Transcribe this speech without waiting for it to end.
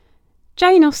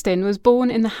Jane Austen was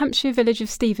born in the Hampshire village of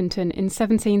Steventon in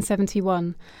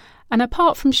 1771, and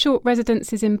apart from short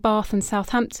residences in Bath and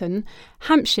Southampton,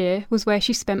 Hampshire was where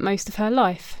she spent most of her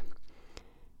life.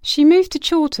 She moved to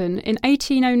Chawton in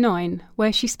 1809,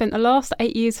 where she spent the last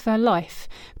 8 years of her life,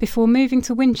 before moving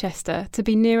to Winchester to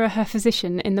be nearer her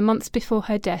physician in the months before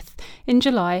her death in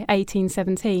July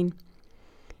 1817.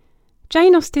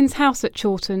 Jane Austen's house at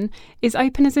Chawton is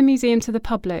open as a museum to the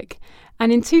public,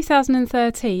 and in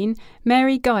 2013,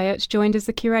 Mary Guyot joined as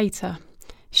the curator.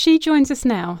 She joins us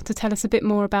now to tell us a bit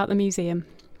more about the museum.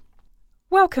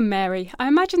 Welcome, Mary. I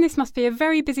imagine this must be a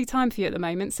very busy time for you at the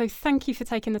moment, so thank you for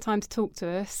taking the time to talk to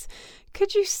us.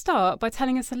 Could you start by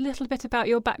telling us a little bit about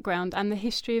your background and the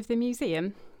history of the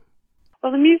museum?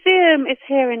 Well, the museum is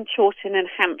here in Chawton in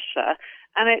Hampshire,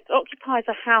 and it occupies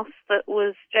a house that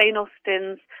was Jane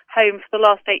Austen's home for the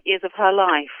last 8 years of her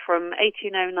life, from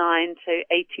 1809 to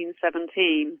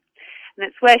 1817. And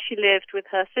it's where she lived with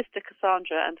her sister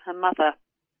Cassandra and her mother.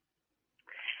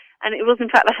 And it was,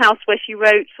 in fact, the house where she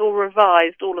wrote or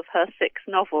revised all of her 6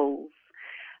 novels.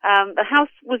 The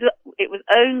house was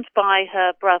owned by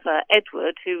her brother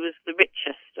Edward, who was the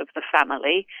richest of the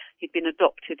family. He'd been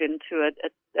adopted into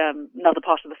another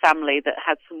part of the family that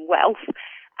had some wealth,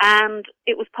 and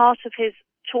it was part of his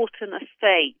Chawton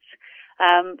estate.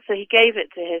 So he gave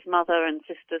it to his mother and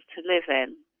sisters to live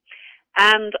in.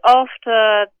 And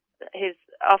after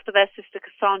their sister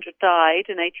Cassandra died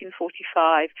in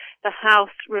 1845, the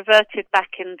house reverted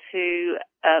back into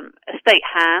estate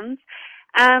hands,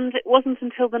 and it wasn't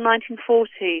until the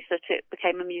 1940s that it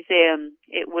became a museum.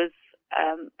 It was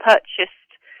purchased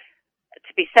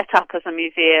to be set up as a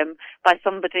museum by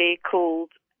somebody called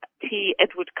T.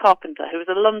 Edward Carpenter, who was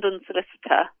a London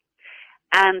solicitor,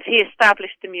 and he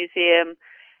established the museum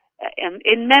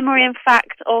in memory, in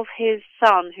fact, of his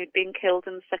son who'd been killed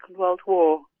in the Second World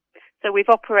War. So we've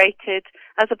operated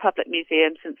as a public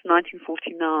museum since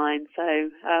 1949,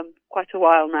 so quite a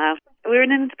while now. We're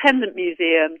an independent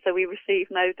museum, so we receive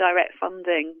no direct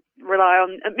funding, rely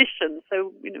on admission,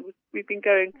 so we've been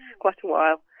going quite a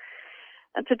while.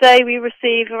 And today we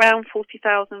receive around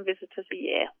 40,000 visitors a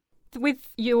year. With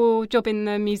your job in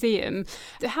the museum,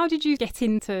 how did you get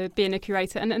into being a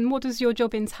curator, and what does your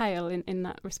job entail in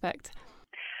that respect?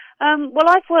 Well,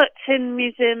 I've worked in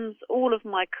museums all of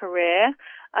my career.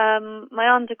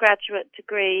 My undergraduate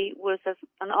degree was as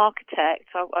an architect.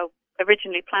 I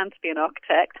originally planned to be an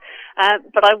architect,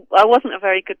 but I wasn't a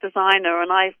very good designer,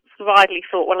 and I widely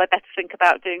thought, well, I better think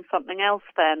about doing something else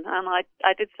then. And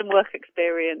I did some work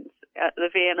experience at the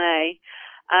V&A.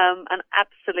 And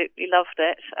absolutely loved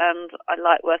it. And I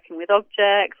like working with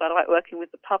objects. I like working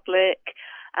with the public.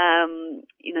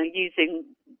 Using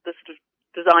the sort of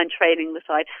design training that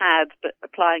I'd had, but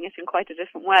applying it in quite a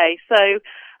different way. So,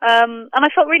 and I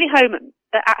felt really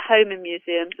at home in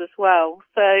museums as well.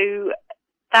 So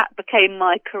that became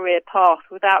my career path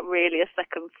without really a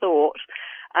second thought.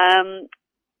 And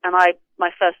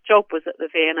my first job was at the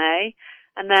V&A.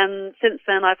 And then since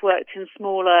then I've worked in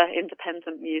smaller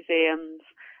independent museums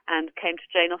and came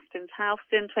to Jane Austen's house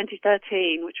in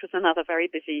 2013, which was another very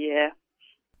busy year.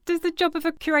 Does the job of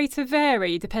a curator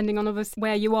vary depending on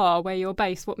where you are, where you're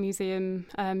based, what museum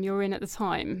you're in at the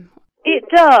time? It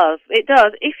does.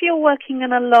 If you're working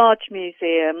in a large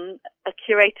museum, a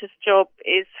curator's job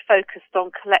is focused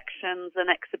on collections and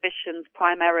exhibitions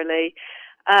primarily.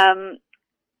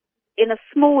 In a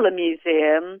smaller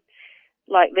museum,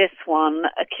 like this one,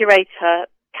 a curator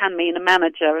can mean a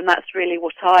manager, and that's really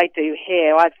what I do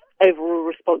here. I've overall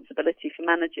responsibility for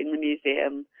managing the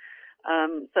museum.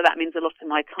 So that means a lot of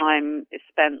my time is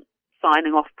spent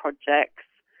signing off projects,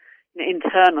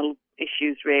 internal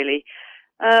issues really,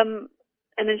 and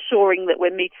ensuring that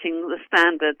we're meeting the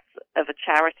standards of a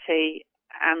charity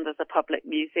and as a public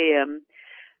museum.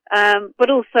 But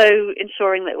also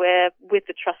ensuring that we're with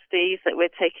the trustees, that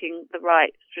we're taking the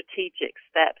right strategic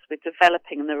steps, we're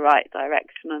developing in the right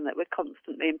direction, and that we're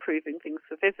constantly improving things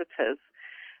for visitors.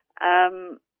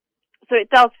 So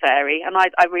it does vary, and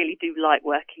I really do like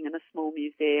working in a small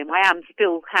museum. I am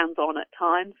still hands-on at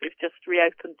times. We've just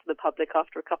reopened to the public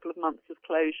after a couple of months of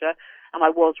closure, and I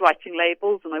was writing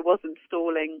labels and I was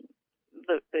installing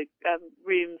the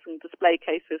rooms and display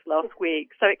cases last week.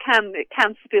 So it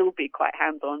can still be quite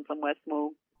hands-on somewhere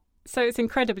small. So it's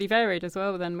incredibly varied as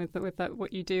well then with that,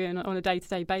 what you do on a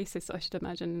day-to-day basis, I should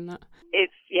imagine. That.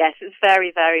 It's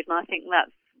very varied, and I think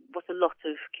that's what a lot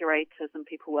of curators and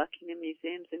people working in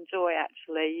museums enjoy,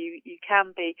 actually. You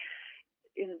can be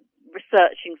in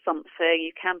researching something,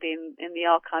 you can be in the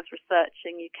archives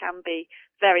researching, you can be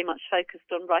very much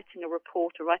focused on writing a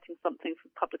report or writing something for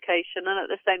publication, and at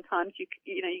the same time you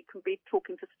can be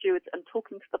talking to stewards and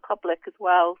talking to the public as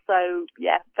well. So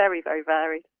yeah, very, very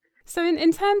varied. So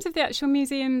in terms of the actual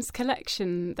museum's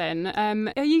collection then,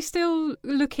 are you still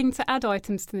looking to add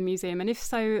items to the museum? And if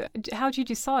so, how do you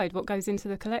decide what goes into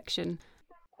the collection?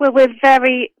 Well, we're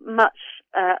very much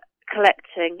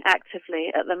collecting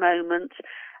actively at the moment.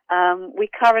 We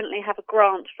currently have a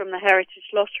grant from the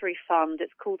Heritage Lottery Fund.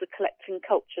 It's called the Collecting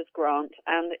Cultures Grant,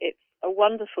 and it's a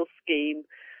wonderful scheme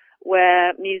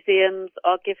where museums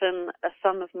are given a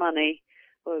sum of money,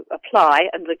 or apply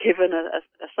and are given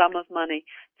a sum of money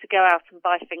to go out and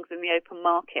buy things in the open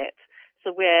market.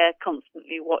 So we're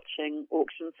constantly watching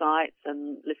auction sites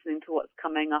and listening to what's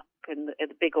coming up in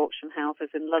the big auction houses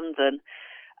in London.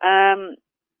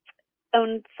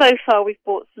 And so far we've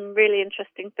bought some really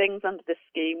interesting things under this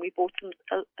scheme. We bought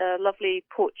a lovely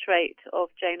portrait of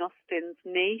Jane Austen's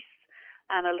niece,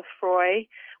 Anna Lefroy.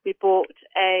 We bought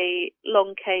a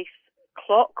long case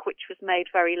clock, which was made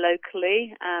very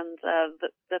locally, and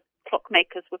the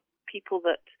clockmakers were people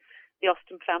that the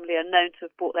Austen family are known to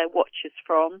have bought their watches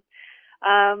from.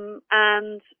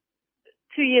 And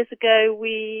 2 years ago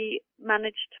we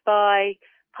managed to buy,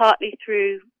 partly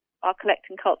through our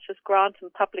Collecting Cultures grant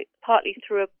and partly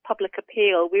through a public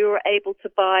appeal, we were able to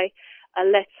buy a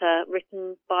letter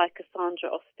written by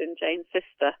Cassandra Austen, Jane's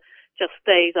sister, just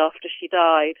days after she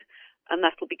died. And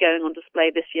that will be going on display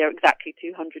this year, exactly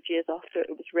 200 years after it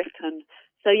was written.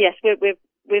 So yes,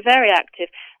 we're very active.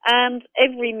 And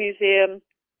every museum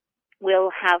will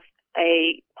have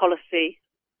a policy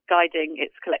guiding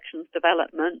its collections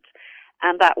development,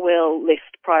 and that will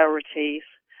list priorities.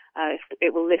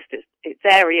 It will list its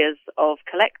areas of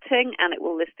collecting, and it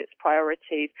will list its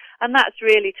priorities. And that's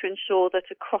really to ensure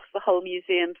that across the whole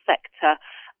museum sector,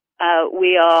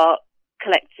 we are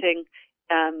collecting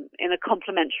in a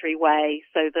complementary way,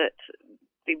 so that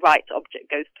the right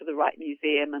object goes to the right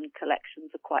museum and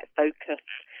collections are quite focused.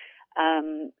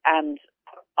 And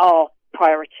our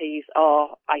priorities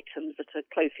are items that are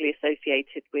closely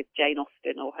associated with Jane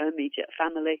Austen or her immediate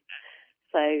family.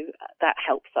 So that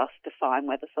helps us define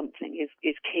whether something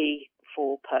is key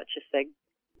for purchasing.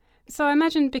 So I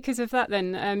imagine because of that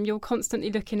then, you're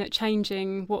constantly looking at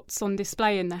changing what's on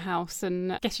display in the house,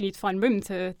 and I guess you need to find room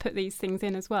to put these things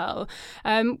in as well.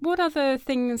 What other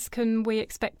things can we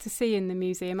expect to see in the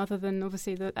museum, other than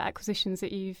obviously the acquisitions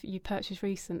that you purchased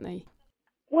recently?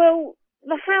 Well,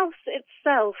 the house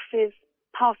itself is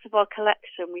part of our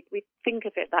collection. We think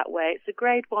of it that way. It's a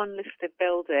Grade 1 listed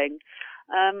building.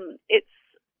 It's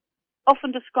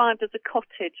often described as a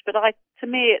cottage, but to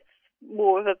me it's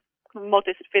more of a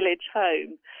modest village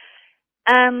home.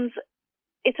 And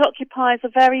it occupies a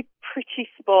very pretty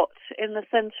spot in the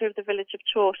centre of the village of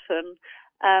Chawton,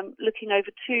 looking over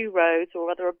two roads, or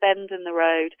rather a bend in the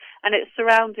road, and it's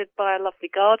surrounded by a lovely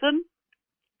garden.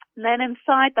 And then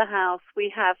inside the house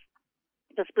we have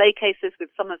display cases with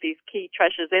some of these key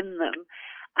treasures in them,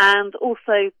 and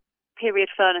also period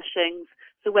furnishings.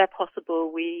 So where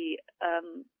possible, we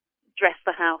dress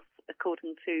the house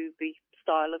according to the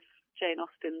style of Jane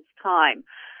Austen's time.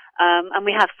 And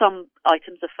we have some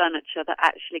items of furniture that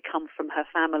actually come from her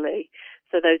family.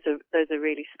 So those are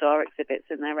really star exhibits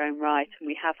in their own right. And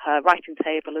we have her writing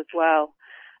table as well.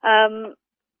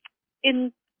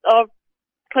 In our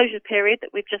closure period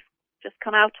that we've just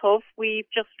come out of, we've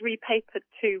just repapered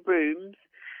 2 rooms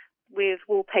with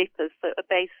wallpapers that are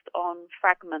based on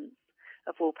fragments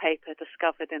of wallpaper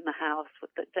discovered in the house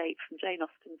that date from Jane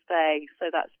Austen's day. So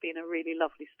that's been a really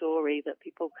lovely story that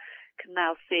people can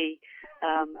now see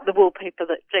the wallpaper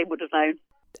that Jane would have known.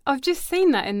 I've just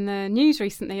seen that in the news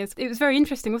recently. It was very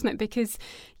interesting, wasn't it? Because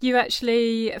you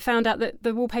actually found out that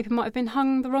the wallpaper might have been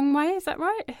hung the wrong way. Is that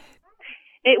right?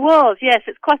 It was, yes.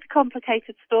 It's quite a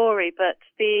complicated story, but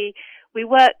we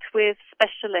worked with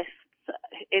specialists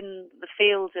in the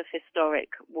field of historic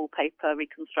wallpaper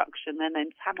reconstruction. They're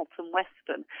named Hamilton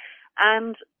Weston.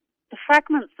 And the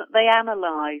fragments that they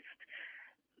analysed,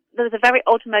 there was a very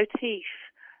odd motif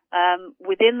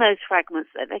within those fragments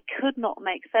that they could not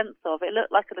make sense of. It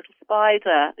looked like a little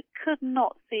spider. They could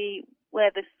not see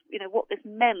where this, what this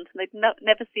meant, and they'd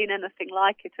never seen anything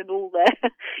like it in all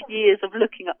their years of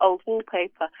looking at old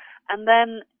wallpaper. And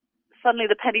then suddenly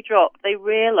the penny dropped. They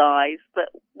realised that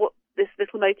what this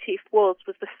little motif was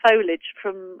the foliage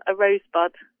from a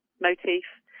rosebud motif,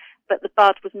 but the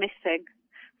bud was missing.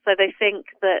 So they think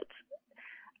that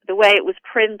the way it was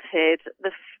printed,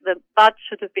 the bud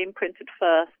should have been printed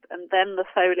first, and then the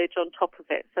foliage on top of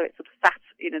it. So it sort of sat,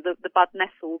 the bud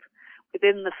nestled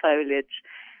within the foliage.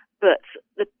 but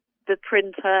the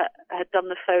printer had done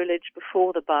the foliage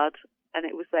before the bud, and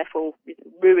it was therefore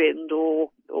ruined or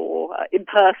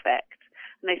imperfect.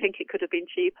 And they think it could have been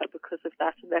cheaper because of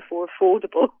that, and therefore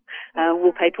affordable.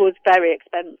 Wallpaper was very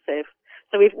expensive.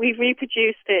 So we've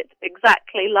reproduced it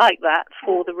exactly like that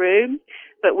for the room,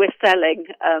 but we're selling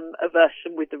a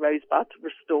version with the rosebud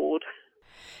restored.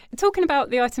 Talking about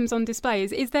the items on display,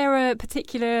 is there a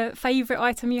particular favourite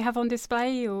item you have on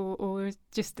display, or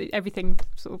just everything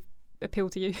sort of appeal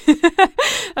to you?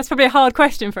 That's probably a hard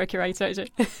question for a curator,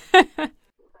 actually.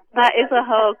 That is a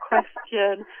hard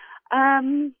question.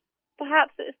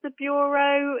 Perhaps it's the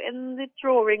bureau in the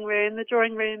drawing room. The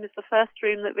drawing room is the first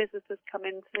room that visitors come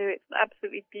into. It's an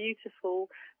absolutely beautiful,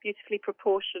 beautifully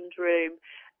proportioned room.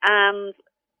 And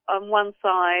on one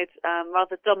side,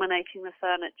 rather dominating the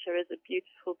furniture, is a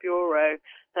beautiful bureau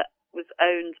that was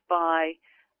owned by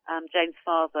Jane's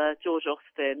father, George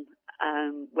Austen,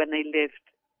 when they lived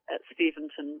at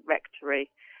Steventon Rectory,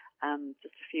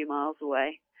 just a few miles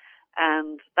away.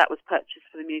 And that was purchased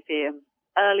for the museum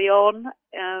early on,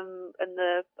 in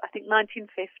the, I think,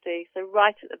 1950, so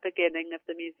right at the beginning of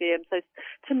the museum. So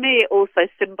to me, it also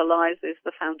symbolises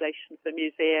the foundation of the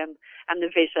museum and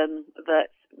the vision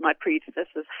that my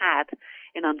predecessors had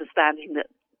in understanding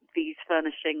that these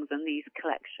furnishings and these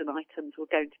collection items were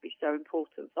going to be so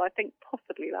important. So I think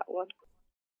possibly that one.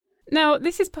 Now,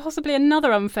 this is possibly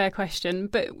another unfair question,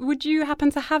 but would you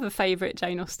happen to have a favourite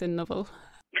Jane Austen novel?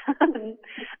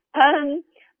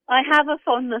 I have a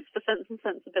fondness for Sense and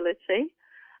Sensibility.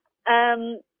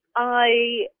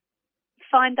 I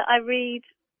find that I read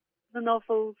the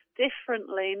novels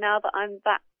differently now that I'm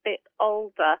that bit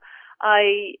older.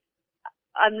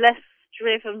 I'm less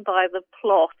driven by the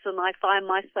plot, and I find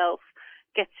myself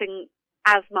getting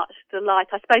as much delight.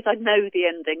 I suppose I know the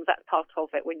endings. That's part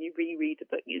of it. When you reread a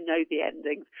book, you know the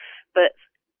endings. But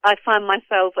I find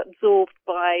myself absorbed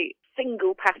by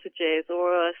single passages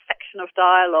or a section of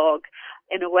dialogue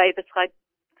in a way that I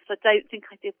don't think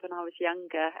I did when I was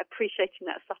younger, appreciating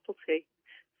that subtlety.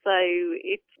 So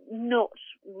it's not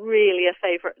really a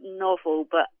favourite novel,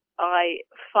 but I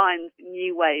find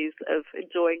new ways of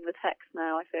enjoying the text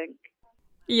now, I think.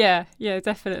 Yeah,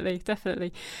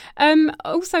 definitely.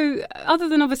 Also, other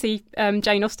than obviously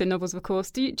Jane Austen novels, of course,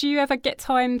 do you ever get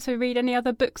time to read any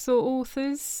other books or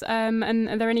authors? And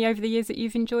are there any over the years that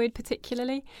you've enjoyed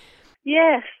particularly?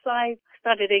 Yes, I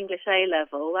studied English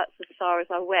A-level. That's as far as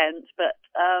I went, but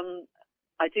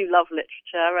I do love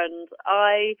literature, and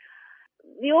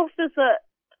the authors that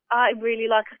I really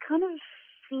like, I kind of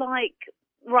like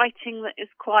writing that is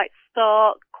quite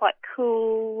stark, quite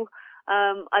cool.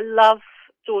 I love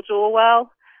George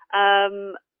Orwell.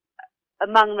 Among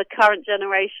the current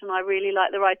generation, I really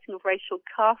like the writing of Rachel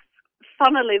Cusk.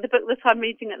 Funnily, the book that I'm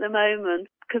reading at the moment,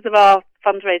 because of our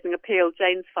fundraising appeal,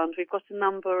 Jane's Fund, we've got a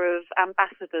number of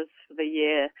ambassadors for the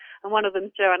year, and one of them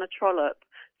is Joanna Trollope.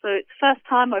 So it's the first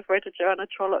time I've read a Joanna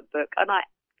Trollope book, and I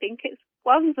think it's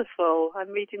wonderful. I'm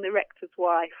reading The Rector's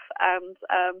Wife, and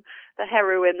the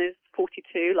heroine is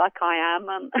 42, like I am,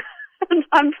 and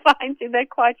I'm finding there are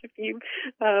quite a few,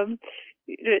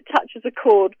 it touches a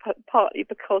chord partly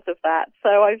because of that.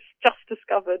 So I've just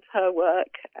discovered her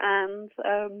work and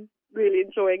really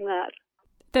enjoying that.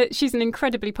 She's an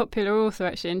incredibly popular author,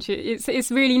 actually, and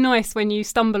it's really nice when you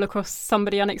stumble across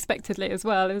somebody unexpectedly as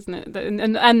well, isn't it?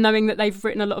 And knowing that they've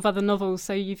written a lot of other novels,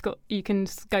 so you can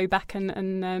go back and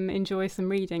enjoy some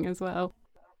reading as well.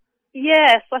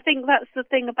 Yes, I think that's the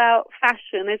thing about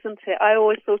fashion, isn't it? I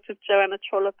always thought of Joanna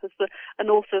Trollope as an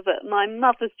author that my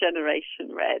mother's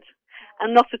generation read,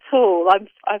 and not at all.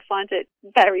 I find it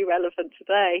very relevant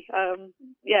today.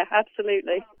 Yeah,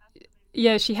 absolutely.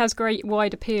 Yeah, she has great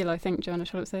wide appeal, I think, Joanna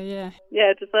Trollope. So yeah.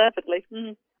 Yeah, deservedly.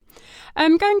 Mm.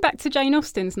 Going back to Jane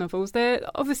Austen's novels, they're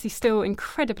obviously still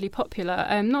incredibly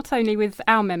popular, not only with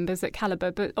our members at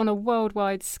Calibre, but on a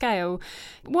worldwide scale.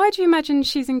 Why do you imagine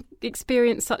she's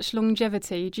experienced such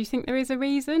longevity? Do you think there is a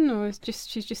reason, or is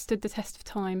she's just stood the test of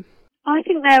time? I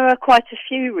think there are quite a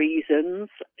few reasons.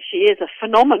 She is a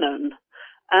phenomenon,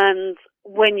 and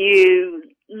when you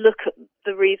look at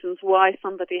the reasons why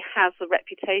somebody has a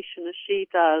reputation as she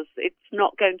does, it's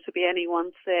not going to be any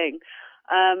one thing.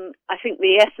 I think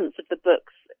the essence of the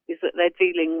books is that they're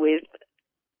dealing with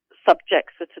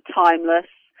subjects that are timeless.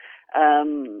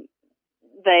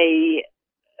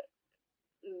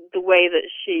 The way that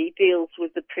she deals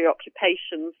with the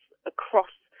preoccupations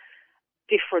across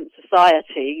different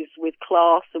societies, with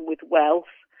class and with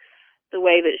wealth, the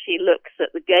way that she looks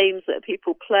at the games that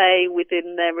people play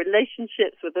within their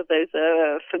relationships, whether those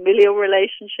are familial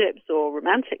relationships or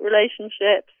romantic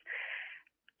relationships.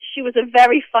 she was a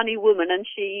very funny woman, and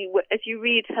as you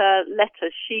read her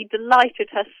letters, she delighted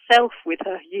herself with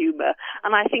her humour.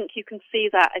 And I think you can see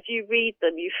that as you read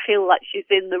them, you feel like she's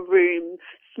in the room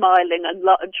smiling and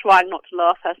trying not to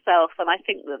laugh herself. And I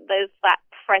think that there's that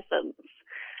presence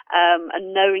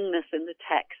and knowingness in the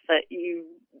text that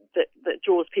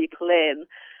draws people in.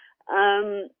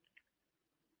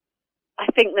 I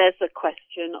think there's a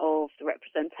question of the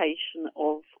representation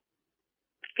of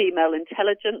female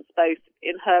intelligence, both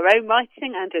in her own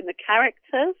writing and in the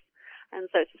characters. And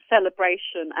so it's a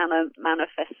celebration and a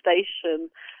manifestation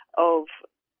of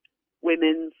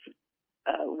women's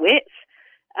wit.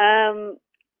 And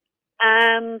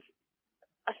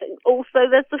I think also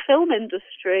there's the film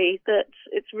industry, that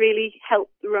it's really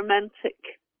helped the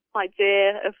romantic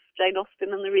idea of Jane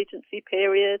Austen and the Regency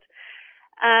period.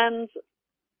 And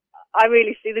I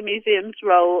really see the museum's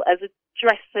role as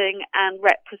addressing and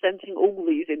representing all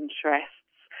these interests.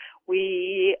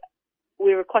 We're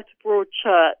quite a broad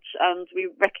church, and we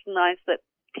recognise that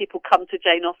people come to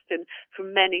Jane Austen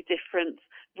from many different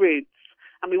routes,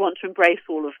 and we want to embrace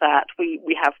all of that.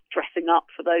 We have dressing up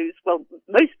for those. Well,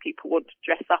 most people want to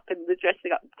dress up in the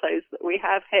dressing up clothes that we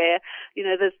have here. You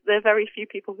know, there are very few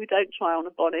people who don't try on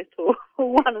a bonnet or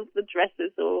one of the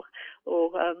dresses or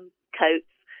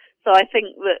coats. So I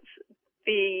think that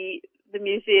the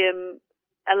museum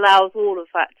allows all of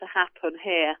that to happen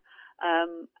here,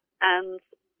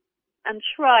 and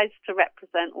tries to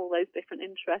represent all those different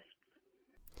interests.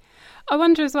 I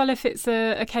wonder as well if it's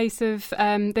a case of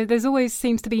there's always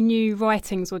seems to be new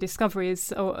writings or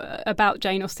discoveries about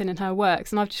Jane Austen and her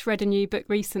works, and I've just read a new book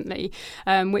recently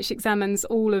which examines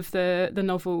all of the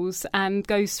novels and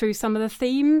goes through some of the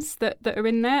themes that are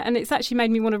in there, and it's actually made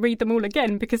me want to read them all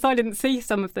again because I didn't see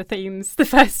some of the themes the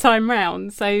first time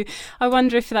round. So I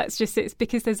wonder if it's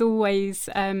because there's always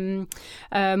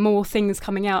more things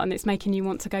coming out and it's making you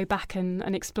want to go back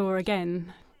and explore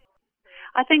again.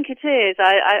 I think it is.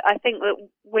 I think that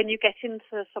when you get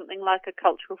into something like a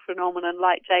cultural phenomenon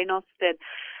like Jane Austen,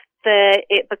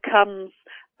 it becomes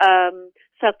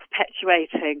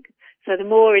self-perpetuating. So the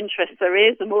more interest there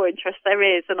is, the more interest there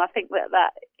is. And I think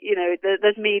that you know,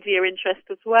 there's media interest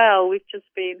as well. We've just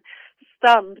been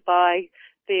stunned by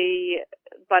the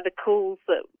calls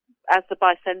that, as the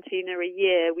bicentenary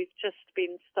year, we've just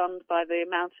been stunned by the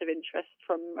amount of interest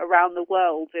from around the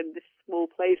world in this small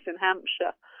place in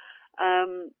Hampshire.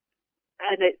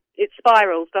 And it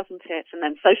spirals, doesn't it? And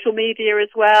then social media as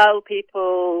well,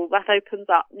 that opens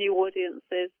up new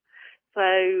audiences. So,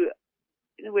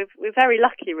 you know, we're very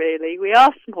lucky, really. We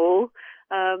are small.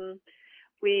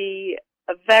 We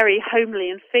are very homely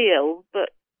in feel, but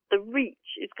the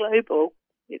reach is global.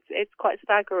 It's quite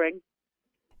staggering.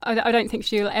 I don't think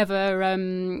she'll ever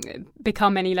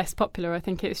become any less popular. I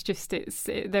think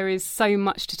there is so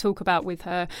much to talk about with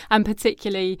her, and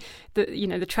particularly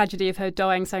the tragedy of her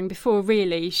dying so before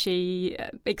really she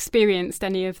experienced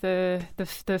any of the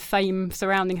fame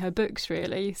surrounding her books,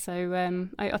 really. So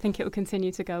I think it will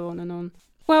continue to go on and on.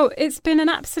 Well, it's been an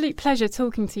absolute pleasure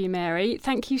talking to you, Mary.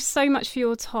 Thank you so much for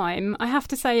your time. I have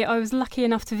to say I was lucky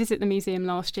enough to visit the museum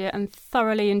last year and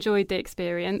thoroughly enjoyed the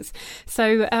experience.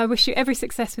 So I wish you every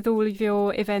success with all of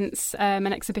your events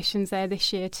and exhibitions there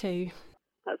this year too.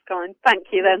 That's kind. Thank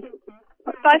you then.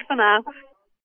 Bye for now.